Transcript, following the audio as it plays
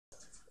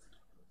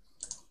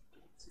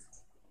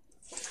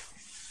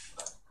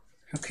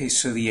Okay,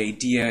 so the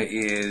idea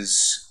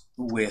is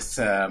with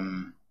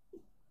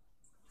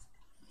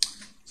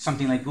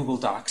something like Google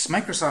Docs,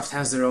 Microsoft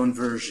has their own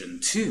version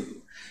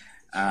too.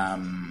 I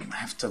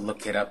have to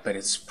look it up, but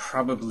it's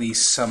probably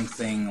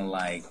something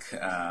like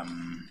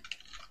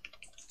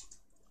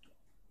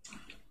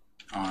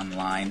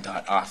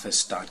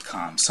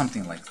online.office.com,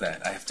 something like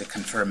that. I have to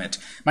confirm it.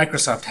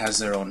 Microsoft has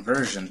their own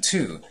version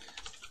too,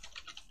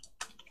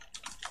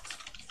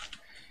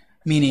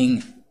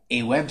 meaning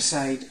a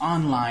website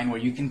online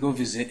where you can go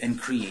visit and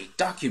create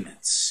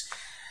documents.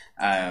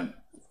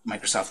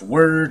 Microsoft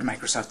Word,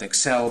 Microsoft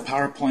Excel,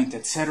 PowerPoint,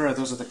 etc.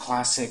 Those are the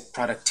classic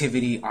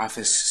productivity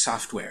office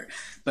software.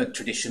 But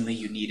traditionally,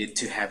 you needed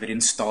to have it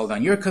installed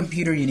on your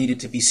computer. You needed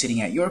to be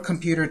sitting at your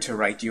computer to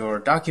write your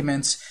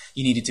documents.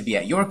 You needed to be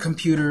at your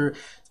computer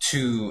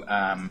to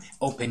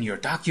open your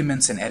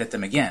documents and edit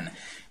them again.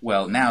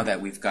 Well, now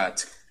that we've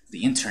got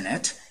the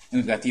internet, and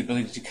we've got the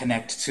ability to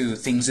connect to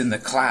things in the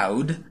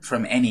cloud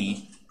from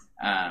any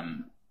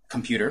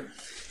computer,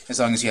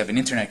 as long as you have an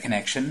internet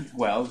connection,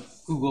 well,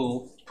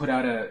 Google put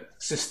out a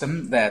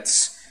system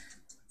that's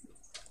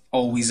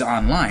always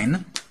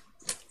online.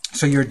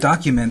 So your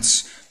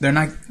documents, they're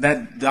not,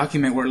 that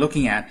document we're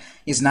looking at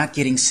is not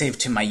getting saved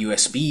to my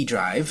USB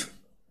drive.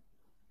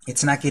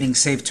 It's not getting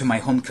saved to my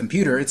home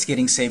computer. It's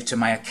getting saved to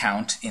my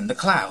account in the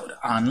cloud,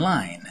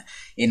 online,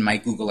 in my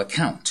Google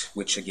account,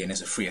 which again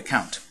is a free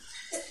account.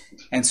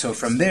 And so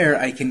from there,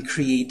 I can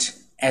create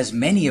as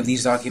many of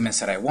these documents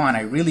that I want.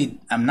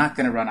 I'm not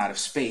going to run out of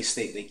space.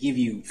 They give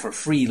you for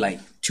free like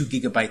 2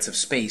 gigabytes of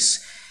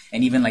space.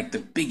 And even like the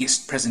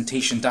biggest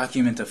presentation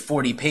document of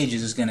 40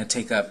 pages is going to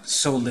take up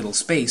so little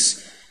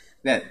space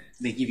that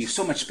they give you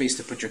so much space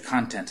to put your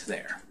content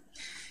there.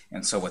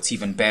 And so what's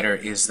even better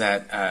is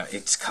that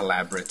it's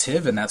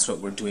collaborative, and that's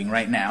what we're doing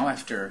right now.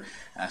 After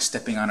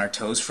stepping on our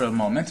toes for a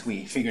moment,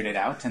 we figured it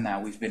out, and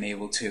now we've been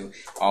able to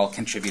all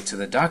contribute to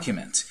the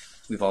document.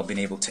 We've all been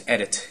able to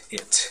edit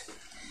it.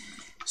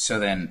 So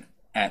then,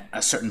 at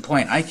a certain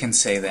point, I can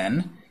say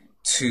then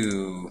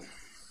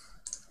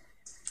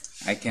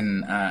I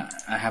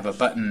have a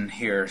button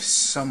here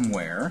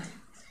somewhere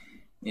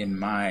in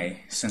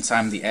since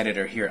I'm the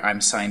editor here, I'm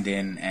signed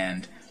in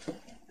and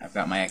I've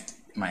got my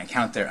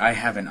account there. I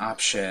have an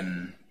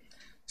option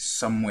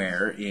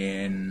somewhere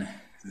in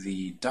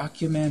the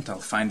document, I'll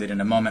find it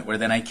in a moment, where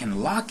then I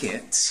can lock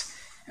it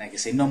and I can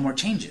say no more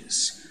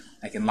changes.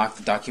 I can lock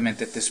the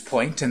document at this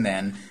point, and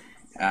then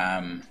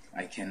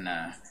I can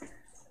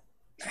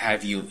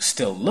have you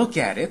still look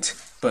at it,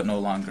 but no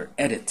longer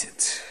edit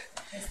it.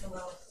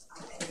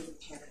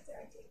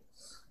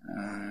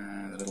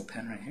 The little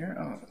pen right here.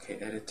 Oh, okay.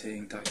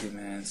 Editing,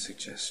 document,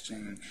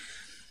 suggesting.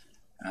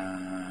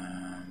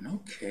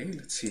 Okay,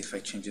 let's see if I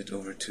change it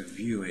over to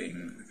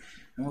viewing.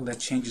 Well, that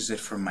changes it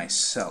for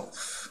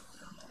myself.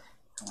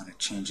 I want to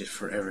change it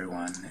for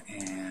everyone,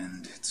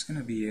 and it's going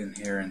to be in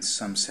here in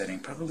some setting,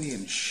 probably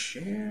in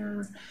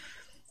share.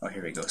 Oh,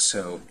 here we go.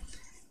 So,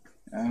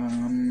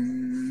 let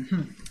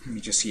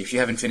me just see. If you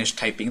haven't finished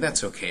typing,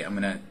 that's okay. I'm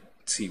going to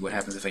see what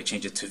happens if I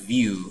change it to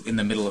view in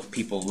the middle of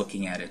people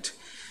looking at it.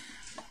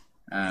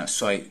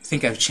 So I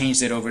think I've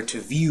changed it over to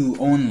view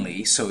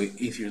only. So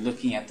if you're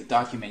looking at the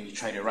document, you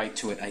try to write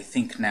to it, I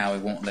think now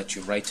it won't let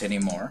you write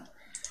anymore.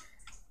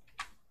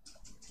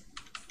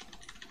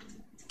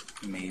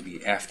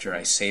 Maybe after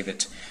I save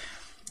it.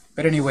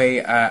 But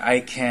anyway,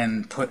 I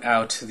can put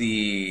out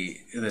the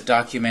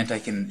document. I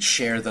can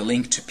share the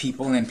link to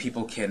people, and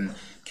people can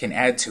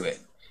add to it.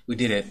 We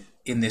did it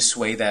in this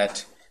way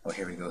that, oh,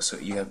 here we go. So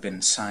you have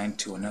been signed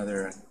to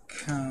another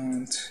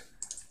account.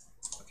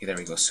 Okay, there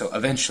we go. So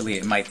eventually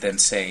it might then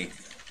say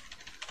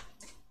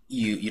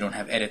you don't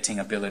have editing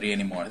ability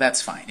anymore.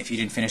 That's fine. If you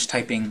didn't finish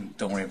typing,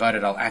 don't worry about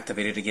it. I'll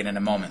activate it again in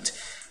a moment.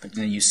 But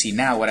then you see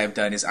now what I've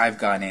done is I've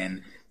gone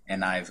in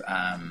and I've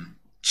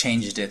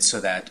changed it so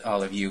that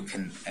all of you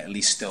can at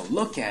least still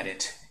look at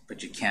it,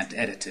 but you can't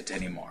edit it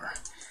anymore.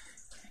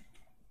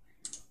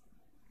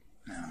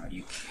 Now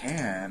you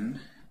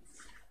can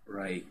you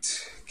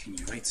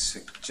write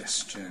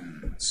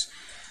suggestions?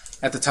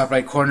 At the top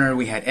right corner,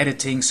 we had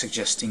editing,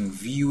 suggesting,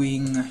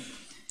 viewing.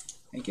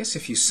 I guess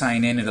if you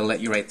sign in, it'll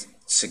let you write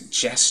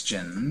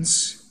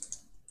suggestions.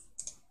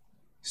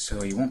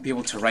 So you won't be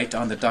able to write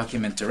on the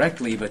document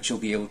directly, but you'll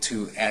be able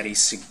to add a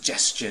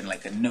suggestion,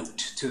 like a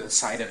note, to the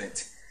side of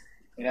it.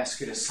 It asks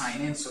you to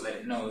sign in so that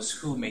it knows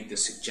who made the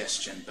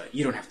suggestion, but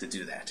you don't have to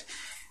do that.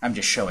 I'm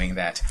just showing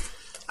that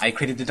I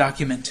created the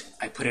document,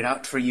 I put it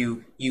out for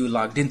you, you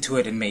logged into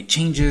it and made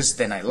changes,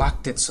 then I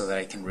locked it so that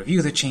I can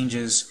review the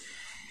changes.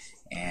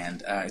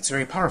 And it's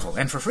very powerful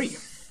and for free.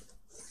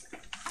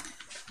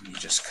 Let me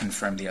just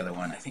confirm the other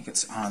one. I think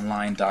it's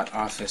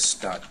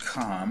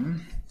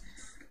online.office.com.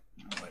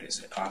 What is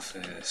it?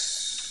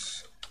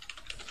 Office.com.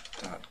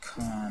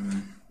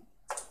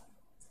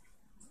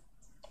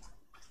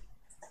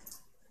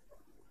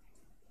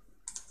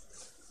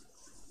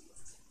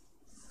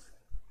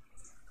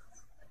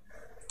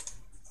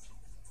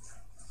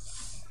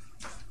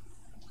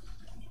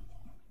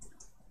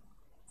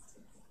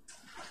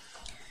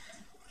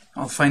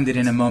 I'll find it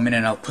in a moment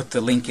and I'll put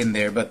the link in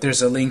there, but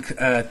there's a link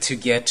to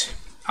get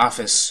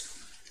Office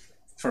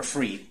for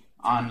free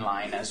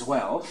online as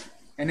well.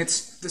 And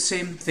it's the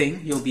same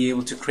thing. You'll be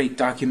able to create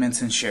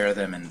documents and share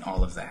them and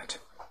all of that.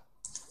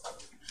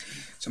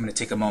 So I'm going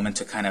to take a moment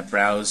to kind of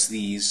browse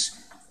these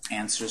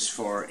answers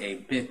for a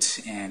bit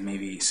and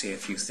maybe say a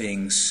few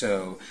things.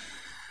 So,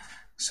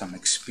 some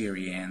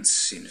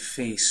experience in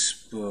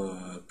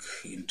Facebook,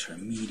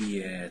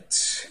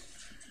 intermediate,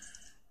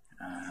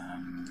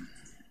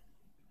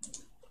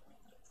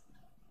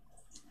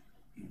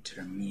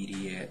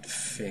 intermediate,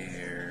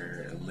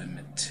 fair,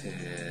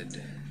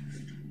 limited,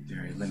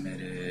 very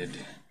limited,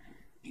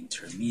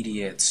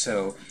 intermediate.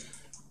 So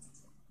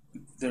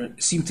there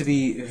seem to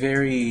be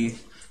very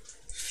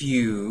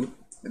few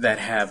that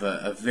have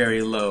a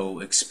very low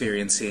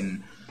experience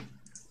in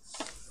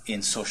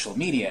social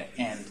media.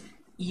 And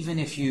even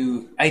if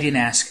I didn't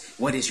ask,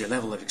 what is your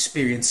level of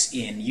experience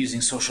in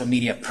using social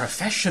media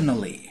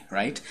professionally,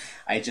 right?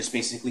 I just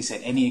basically said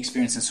any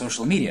experience in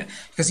social media.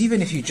 Because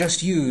even if you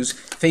just use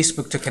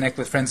Facebook to connect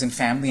with friends and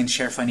family and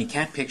share funny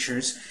cat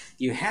pictures,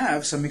 you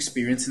have some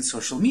experience in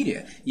social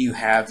media. You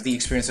have the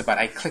experience about,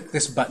 I click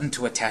this button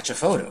to attach a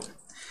photo.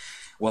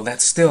 Well,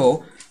 that's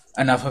still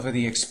enough of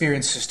the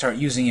experience to start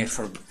using it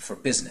for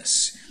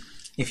business.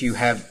 If you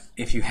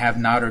have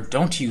not or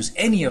don't use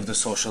any of the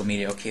social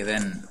media, okay,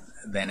 then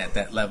at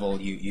that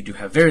level you do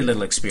have very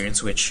little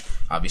experience, which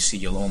obviously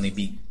you'll only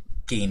be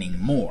gaining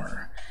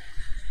more.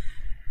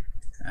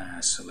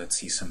 So let's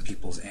see some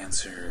people's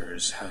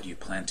answers. How do you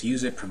plan to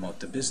use it?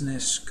 Promote the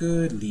business.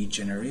 Good. Lead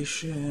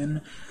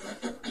generation.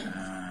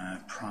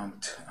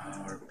 Prompt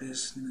our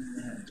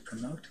business.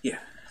 Promote. Yeah.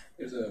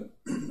 There's I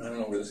don't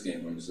know where this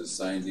came from. It says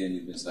signed in.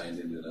 You've been signed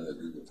into another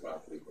Google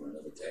property for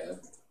another tab.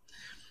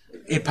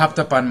 It popped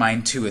up on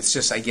mine too. It's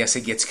just, I guess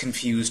it gets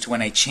confused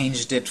when I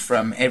changed it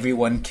from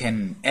everyone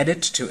can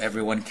edit to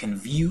everyone can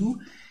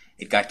view.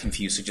 It got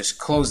confused, so just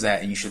close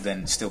that and you should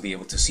then still be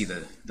able to see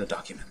the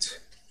document.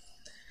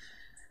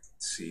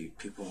 Let's see,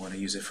 people want to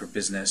use it for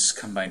business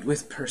combined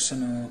with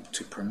personal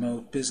to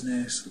promote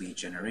business, lead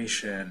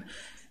generation,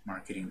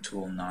 marketing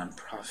tool,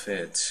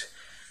 nonprofit,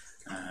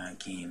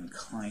 gain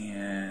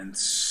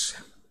clients,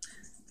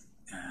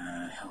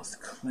 health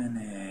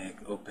clinic,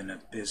 open a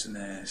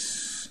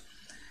business.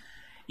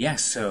 Yeah,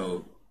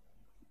 so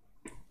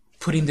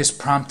putting this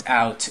prompt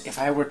out, if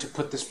I were to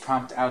put this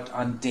prompt out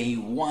on day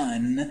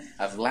 1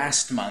 of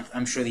last month,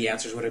 I'm sure the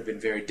answers would have been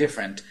very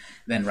different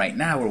than right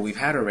now, where we've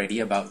had already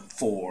about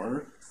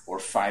 4 or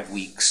 5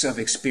 weeks of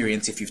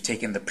experience if you've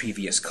taken the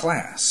previous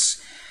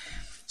class.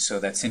 So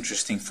that's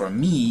interesting for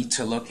me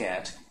to look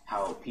at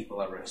how people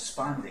are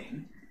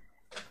responding,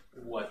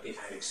 what they've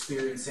had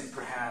experience in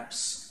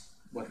perhaps,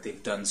 what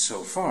they've done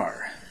so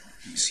far.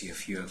 Let me see a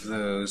few of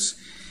those.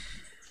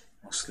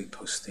 Mostly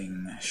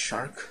posting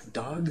shark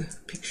dog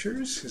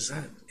pictures. Is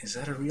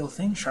that a real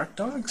thing? Shark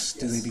dogs?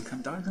 Yes. Do they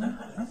become dogs now?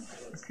 Oh,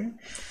 okay.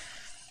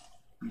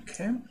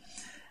 Okay.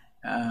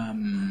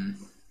 Can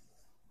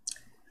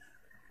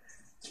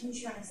you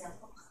share an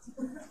example?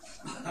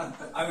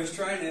 I was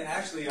trying to,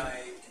 actually,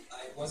 I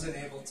wasn't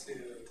able to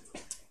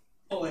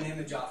pull an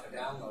image off a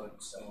download,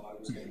 so I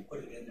was going to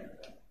put it in there.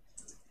 But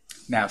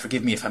now,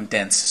 forgive me if I'm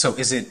dense. So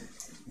is it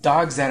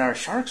dogs that are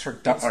sharks or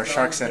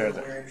sharks that are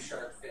wearing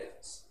shark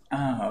fins?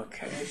 Oh,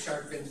 okay. They make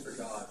shark fins for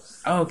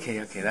dogs.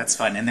 Okay, that's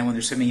fun. And then when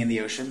they're swimming in the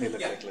ocean, they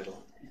look like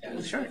little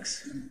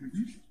sharks.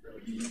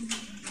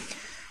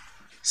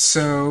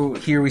 So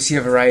here we see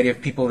a variety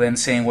of people then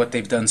saying what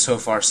they've done so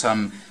far.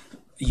 Some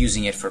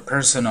using it for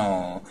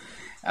personal.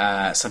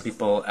 Some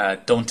people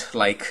don't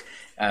like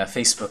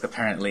Facebook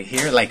apparently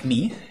here, like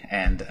me,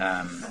 and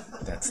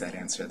that's that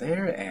answer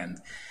there. And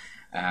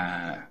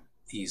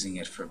using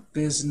it for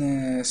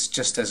business,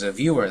 just as a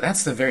viewer.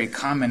 That's the very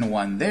common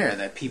one there,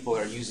 that people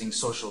are using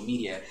social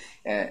media.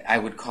 I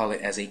would call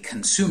it as a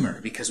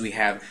consumer, because we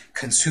have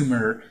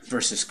consumer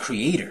versus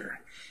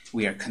creator.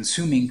 We are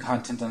consuming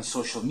content on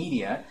social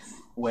media,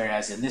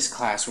 whereas in this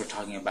class we're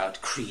talking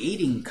about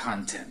creating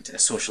content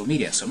as social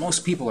media. So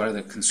most people are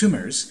the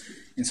consumers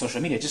in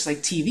social media, just like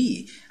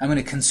TV. I'm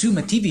going to consume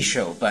a TV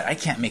show, but I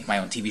can't make my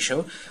own TV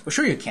show. Well,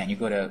 sure you can. You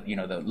go to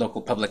the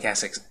local public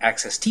access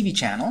TV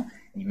channel,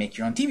 and you make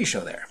your own TV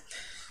show there.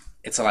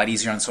 It's a lot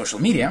easier on social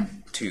media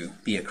to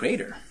be a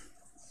creator.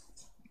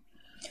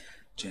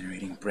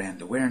 Generating brand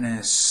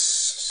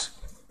awareness,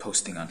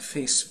 posting on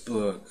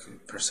Facebook,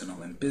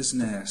 personal and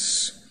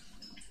business,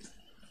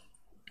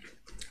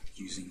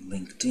 using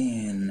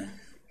LinkedIn,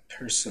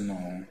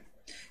 personal,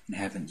 and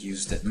haven't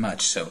used it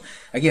much. So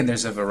again,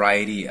 there's a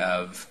variety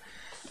of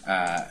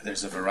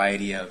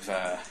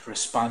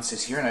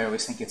responses here, and I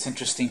always think it's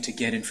interesting to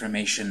get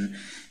information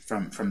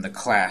from the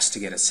class to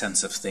get a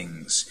sense of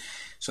things.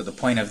 So the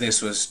point of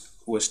this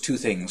was 2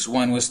 things.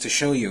 One was to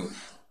show you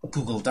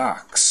Google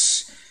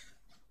Docs.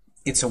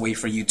 It's a way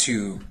for you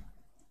to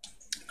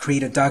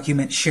create a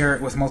document, share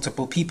it with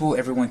multiple people,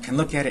 everyone can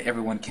look at it,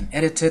 everyone can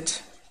edit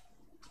it.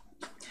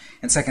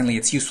 And secondly,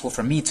 it's useful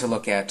for me to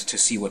look at to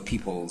see what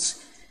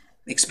people's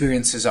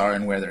experiences are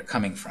and where they're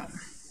coming from.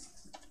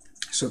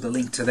 So the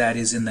link to that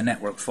is in the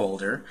network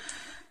folder.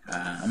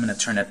 I'm going to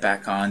turn it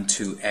back on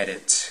to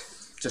edit,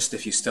 just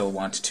if you still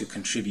want to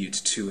contribute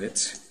to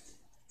it.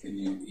 Can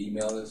you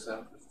email this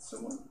out to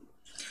someone?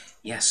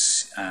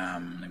 Yes.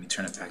 Let me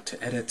turn it back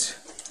to edit.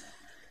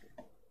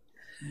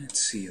 Let's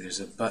see,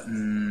 there's a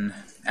button.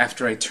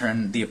 After I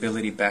turn the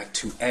ability back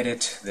to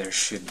edit, there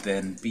should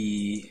then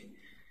be,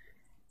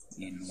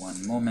 in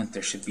one moment,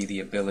 there should be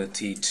the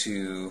ability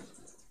to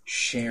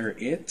share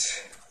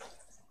it.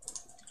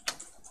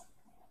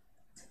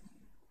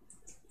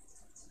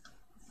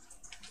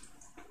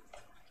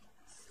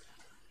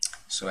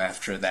 So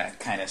after that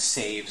kind of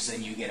saves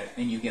and you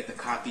get the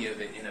copy of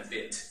it in a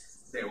bit,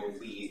 there will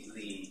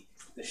be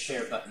the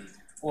share button.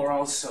 Or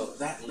also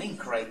that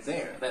link right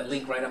there, that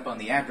link right up on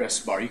the address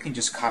bar, you can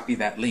just copy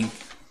that link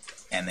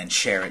and then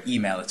share it,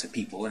 email it to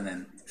people, and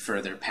then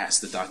further pass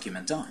the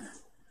document on.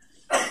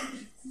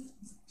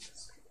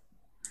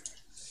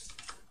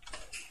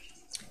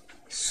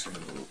 So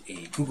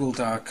a Google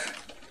Doc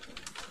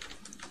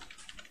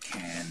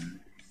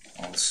can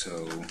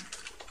also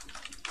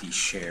be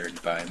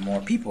shared by more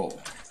people,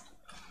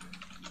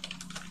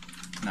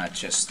 not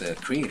just the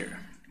creator.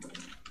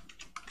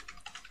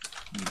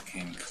 You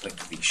can click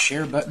the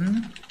share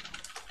button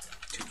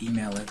to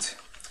email it,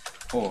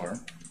 or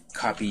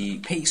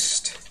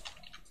copy-paste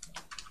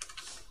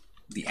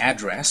the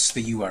address,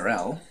 the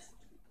URL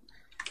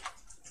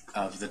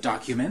of the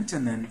document,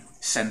 and then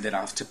send it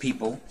off to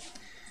people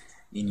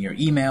in your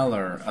email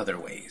or other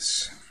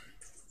ways.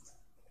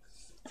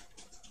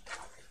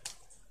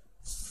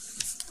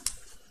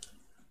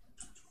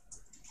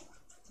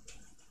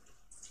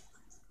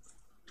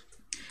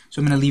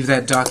 So I'm going to leave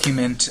that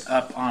document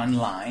up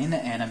online,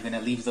 and I'm going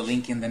to leave the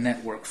link in the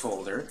network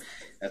folder.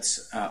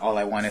 That's all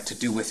I wanted to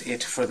do with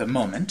it for the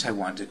moment. I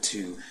wanted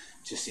to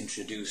just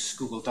introduce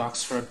Google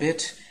Docs for a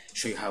bit,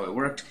 show you how it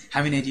worked.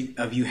 How many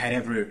of you had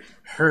ever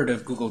heard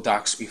of Google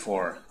Docs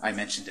before I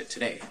mentioned it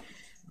today?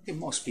 Okay,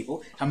 most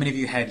people. How many of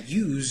you had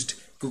used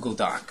Google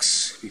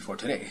Docs before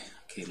today?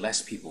 Okay,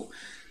 less people.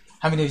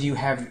 How many of you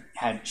have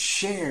had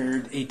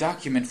shared a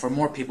document for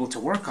more people to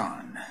work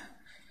on?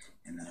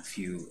 And then a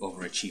few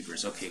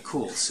overachievers. Okay,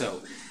 cool.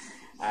 So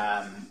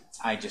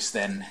I just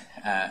then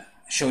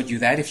showed you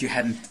that if you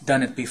hadn't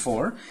done it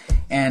before.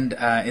 And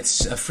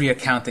it's a free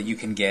account that you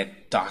can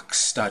get,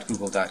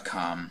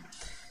 docs.google.com,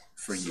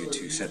 for you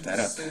to set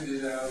that up. So if you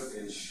send it out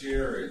and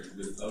share it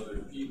with other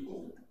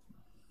people,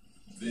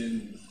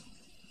 then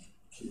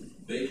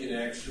they can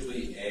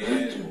actually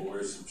add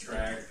or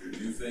subtract or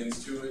do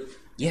things to it?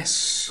 Yes.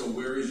 So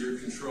where is your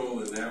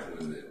control in that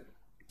one then?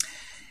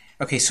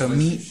 Okay, so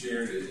Once you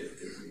shared it,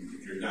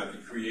 if you're not the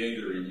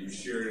creator and you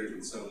shared it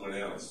with someone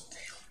else.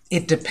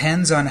 It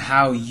depends on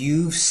how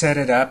you've set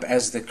it up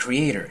as the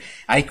creator.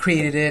 I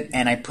created it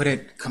and I put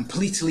it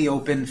completely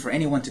open for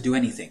anyone to do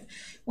anything.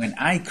 When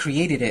I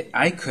created it,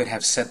 I could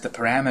have set the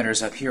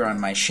parameters up here on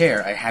my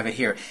share. I have it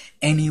here.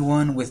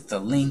 Anyone with the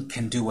link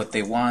can do what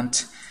they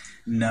want.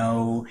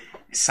 No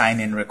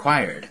sign-in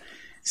required.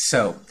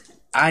 So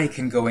I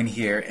can go in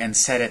here and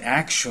set it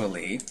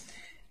actually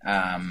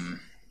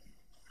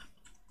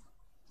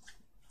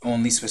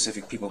only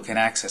specific people can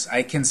access.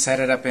 I can set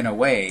it up in a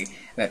way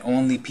that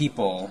only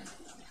people,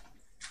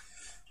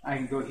 I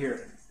can go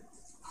here,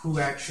 who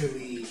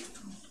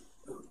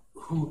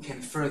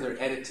can further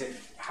edit it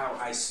how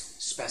I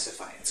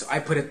specify it. So I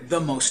put it the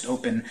most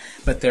open,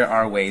 but there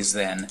are ways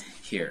then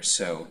here.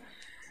 So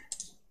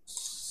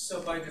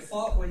by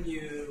default, when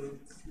you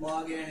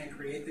log in and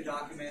create the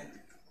document,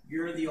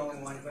 you're the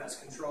only one who has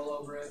control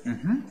over it,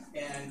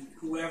 and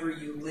whoever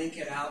you link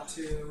it out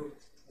to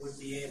would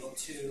be able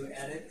to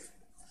edit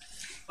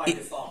by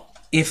default.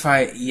 If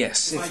I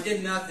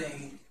did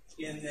nothing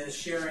in the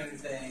sharing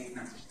thing,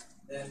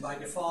 then by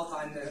default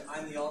I'm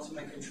the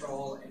ultimate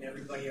control, and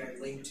everybody I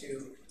link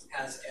to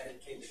has edit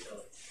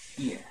capability.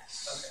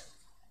 Yes. Okay.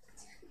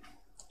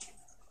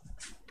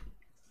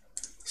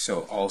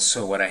 So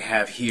also what I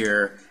have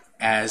here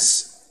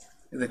as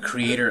the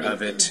creator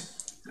of it,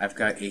 I've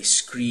got a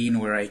screen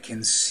where I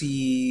can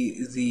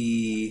see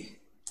the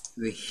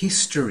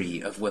history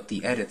of what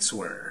the edits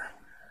were.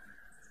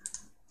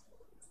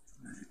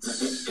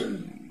 Let's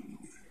see.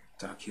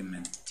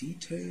 Document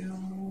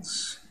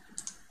details.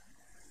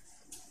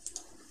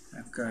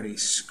 I've got a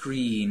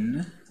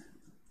screen.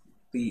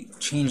 We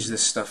change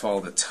this stuff all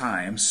the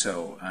time,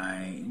 so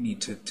I need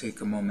to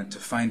take a moment to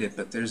find it,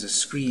 but there's a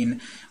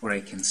screen where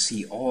I can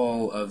see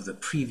all of the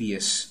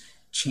previous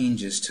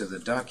changes to the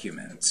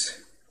document.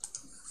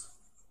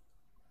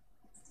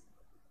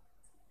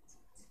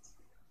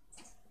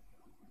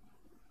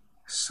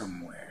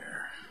 Somewhere.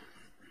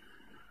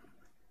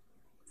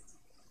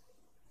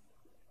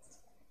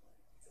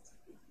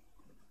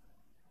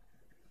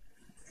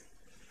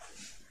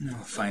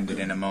 I'll find it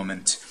in a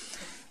moment,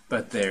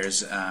 but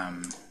there's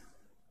that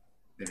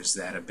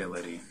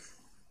ability.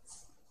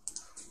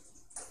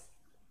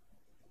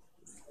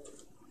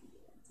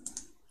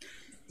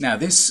 Now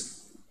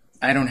this,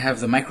 I don't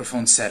have the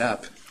microphone set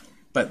up,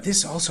 but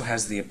this also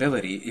has the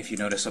ability, if you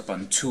notice up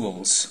on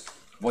Tools,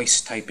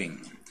 Voice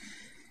Typing.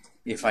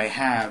 If I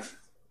have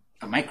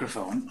a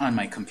microphone on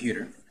my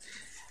computer,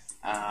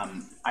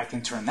 I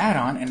can turn that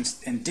on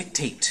and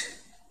dictate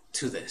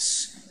to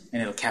this,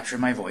 and it'll capture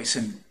my voice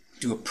and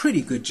do a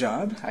pretty good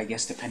job, I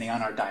guess, depending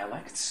on our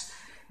dialects,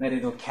 that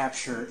it'll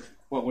capture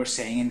what we're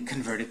saying and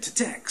convert it to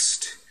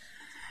text.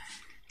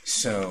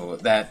 So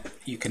that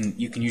you can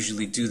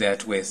usually do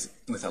that with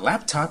a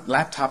laptop.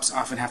 Laptops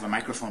often have a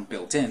microphone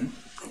built in.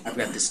 I've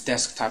got this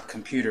desktop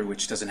computer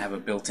which doesn't have a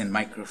built-in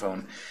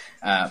microphone,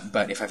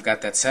 but if I've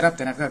got that set up,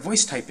 then I've got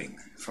voice typing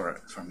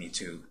for me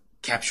to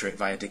capture it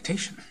via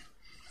dictation.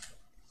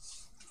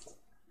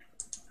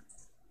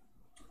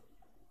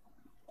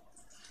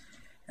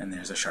 And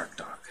there's a shark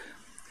dog.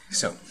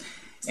 So,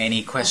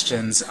 any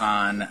questions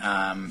on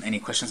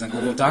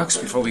Google Docs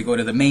before we go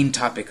to the main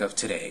topic of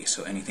today?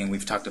 So, anything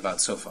we've talked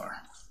about so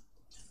far?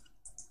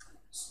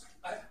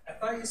 I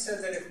thought you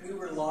said that if we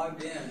were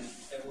logged in,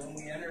 that when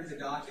we entered the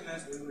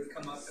document, we would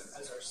come up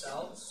as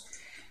ourselves.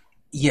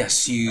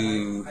 Yes,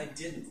 you. I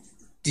didn't.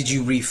 Did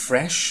you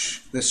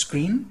refresh the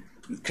screen?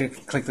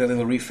 Click the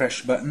little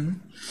refresh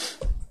button.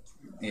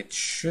 It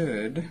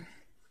should.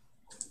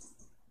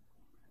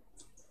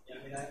 Yeah,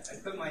 I mean, I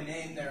put my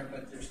name there,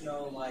 but there's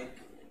no, like,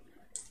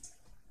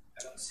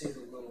 I don't see the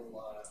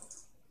little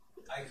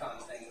icon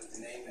thing with the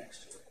name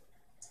next to it.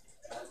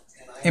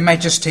 It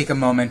might just take a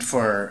moment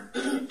for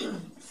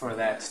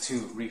that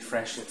to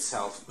refresh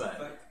itself,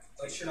 but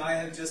should I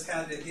have just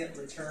had to hit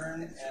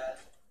return at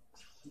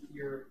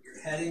your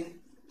heading,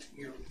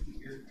 your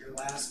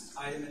last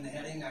item in the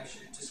heading? I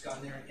should have just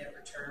gone there and hit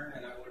return,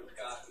 and I would have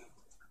gotten.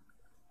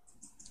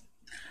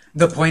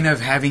 the point of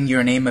having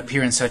your name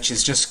appear and such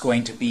is just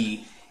going to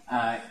be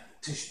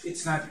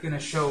it's not going to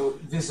show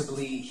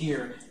visibly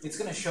here. It's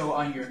going to show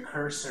on your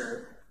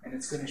cursor, and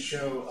it's going to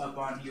show up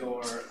on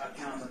your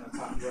account on the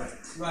top right.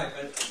 Right,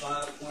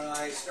 but when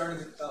I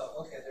started,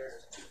 okay,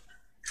 there's.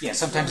 Yeah,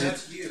 sometimes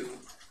that's it's. you.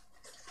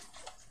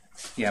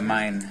 Yeah,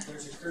 mine.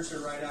 There's a cursor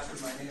right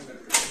after my name, but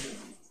it's you.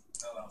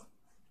 Oh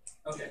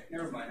well. Okay,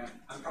 never mind.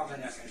 I'm probably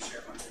not going to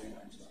share my screen.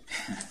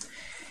 So.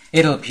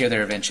 It'll appear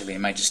there eventually. It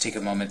might just take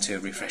a moment to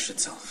refresh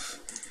itself.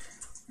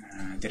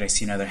 Did I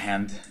see another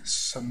hand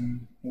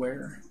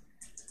somewhere?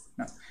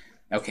 No.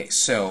 Okay,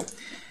 so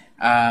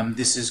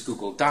this is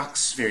Google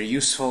Docs. Very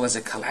useful as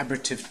a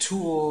collaborative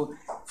tool.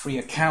 Free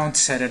account.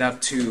 Set it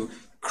up to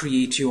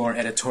create your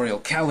editorial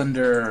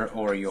calendar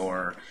or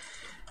your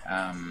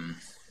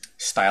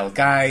style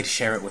guide.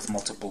 Share it with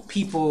multiple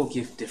people.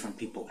 Give different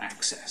people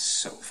access.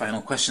 So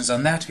final questions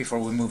on that before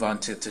we move on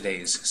to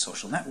today's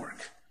social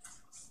network.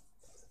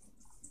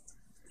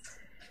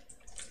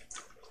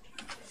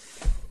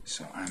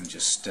 So I'm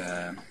just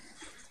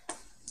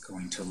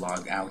going to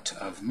log out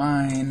of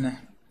mine.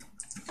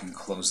 You can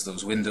close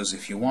those windows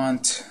if you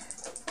want.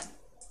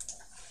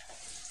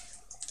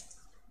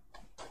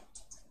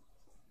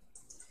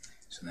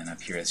 So then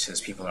up here it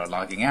says people are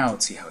logging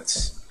out. See how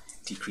it's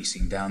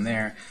decreasing down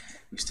there.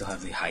 We still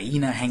have the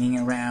hyena hanging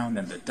around,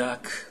 and the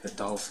duck, the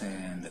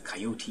dolphin, the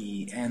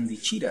coyote, and the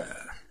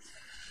cheetah.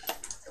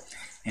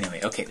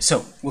 Anyway, okay,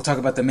 so we'll talk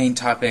about the main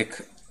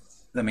topic,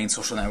 the main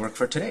social network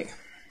for today.